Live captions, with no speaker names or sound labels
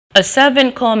A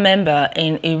 7 Corp member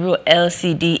in Iru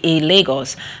LCDA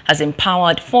Lagos has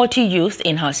empowered 40 youth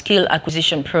in her skill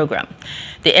acquisition program.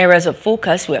 The areas of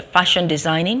focus were fashion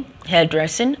designing,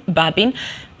 hairdressing, barbing,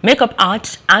 makeup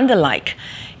arts, and the like.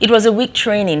 It was a week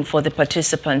training for the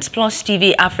participants. Plus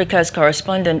TV Africa's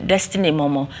correspondent Destiny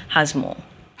Momo has more.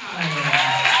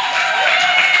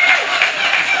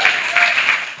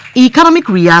 Economic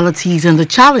realities and the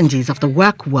challenges of the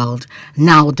work world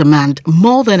now demand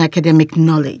more than academic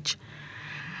knowledge.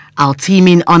 Our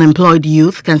teeming unemployed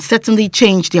youth can certainly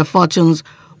change their fortunes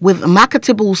with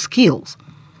marketable skills.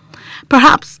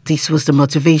 Perhaps this was the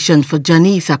motivation for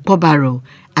Janice Akpobaro,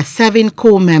 a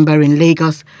 7Corp member in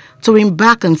Lagos, to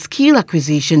embark on skill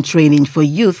acquisition training for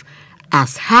youth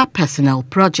as her personal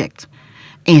project.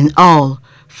 In all,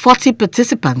 40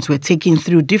 participants were taken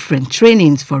through different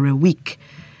trainings for a week.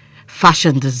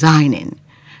 Fashion designing,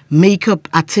 makeup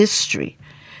artistry,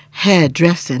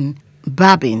 hairdressing,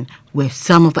 barbing were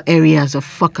some of the areas of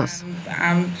focus.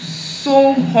 I'm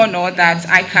so honored that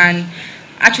I can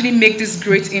actually make this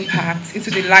great impact into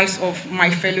the lives of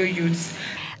my fellow youths.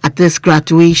 At this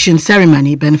graduation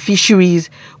ceremony, beneficiaries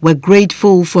were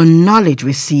grateful for knowledge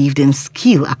received in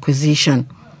skill acquisition.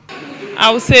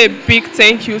 I would say a big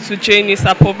thank you to Janice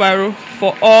Akpobaro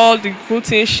for all the good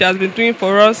things she has been doing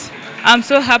for us. I'm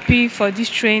so happy for this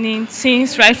training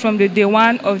since right from the day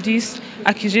one of these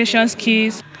acquisition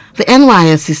skills. The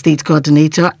NYSC State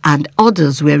Coordinator and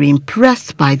others were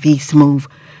impressed by this move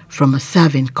from a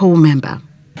 7Corp member.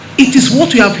 It is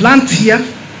what you have learned here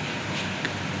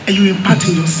and you impart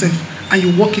in yourself and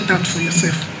you work it out for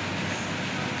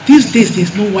yourself. These days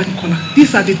there's no white collar.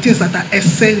 These are the things that are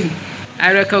excelling.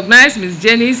 I recognize Ms.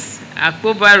 Janice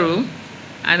Akpobaro,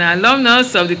 an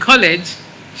alumnus of the college.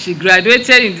 She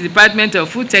graduated in the Department of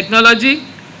Food Technology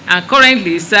and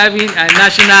currently is serving a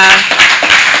national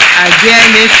dear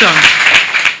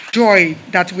nation. Joy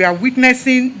that we are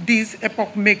witnessing this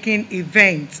epoch-making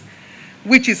event,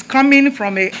 which is coming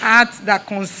from a heart that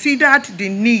considered the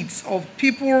needs of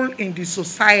people in the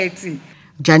society.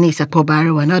 Janice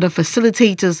Akpobaro and other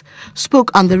facilitators spoke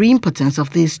on the importance of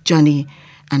this journey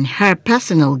and her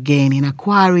personal gain in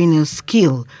acquiring a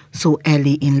skill so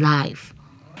early in life.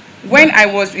 When I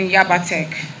was in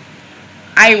Yabatech,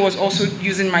 I was also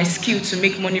using my skill to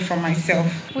make money for myself.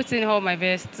 Putting all my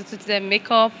best to teach them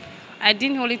makeup. I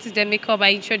didn't only teach them makeup,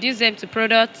 I introduced them to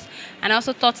products and I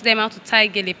also taught them how to tie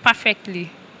gele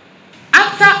perfectly.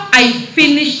 After I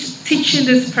finished teaching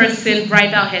this person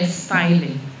bridal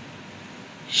hairstyling,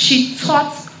 she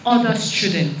taught other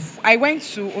students. I went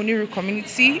to Oniru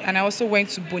community and I also went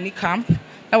to Boni camp.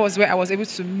 That was where I was able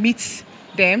to meet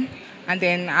them. And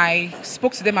then I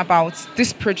spoke to them about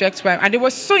this project, and they were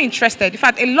so interested. In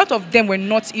fact, a lot of them were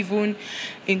not even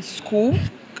in school.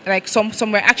 Like some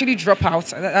were actually dropouts,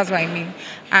 that's what I mean.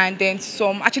 And then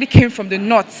some actually came from the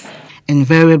north.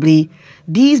 Invariably,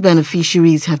 these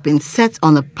beneficiaries have been set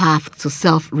on a path to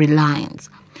self-reliance.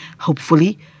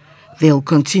 Hopefully, they'll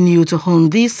continue to hone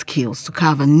these skills to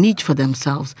carve a niche for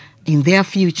themselves in their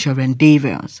future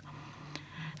endeavors.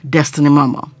 Destiny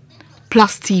Momo,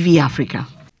 Plus TV Africa.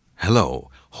 Hello,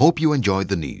 hope you enjoyed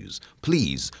the news.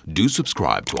 Please do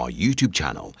subscribe to our YouTube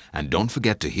channel and don't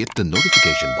forget to hit the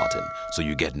notification button so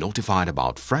you get notified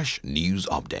about fresh news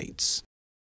updates.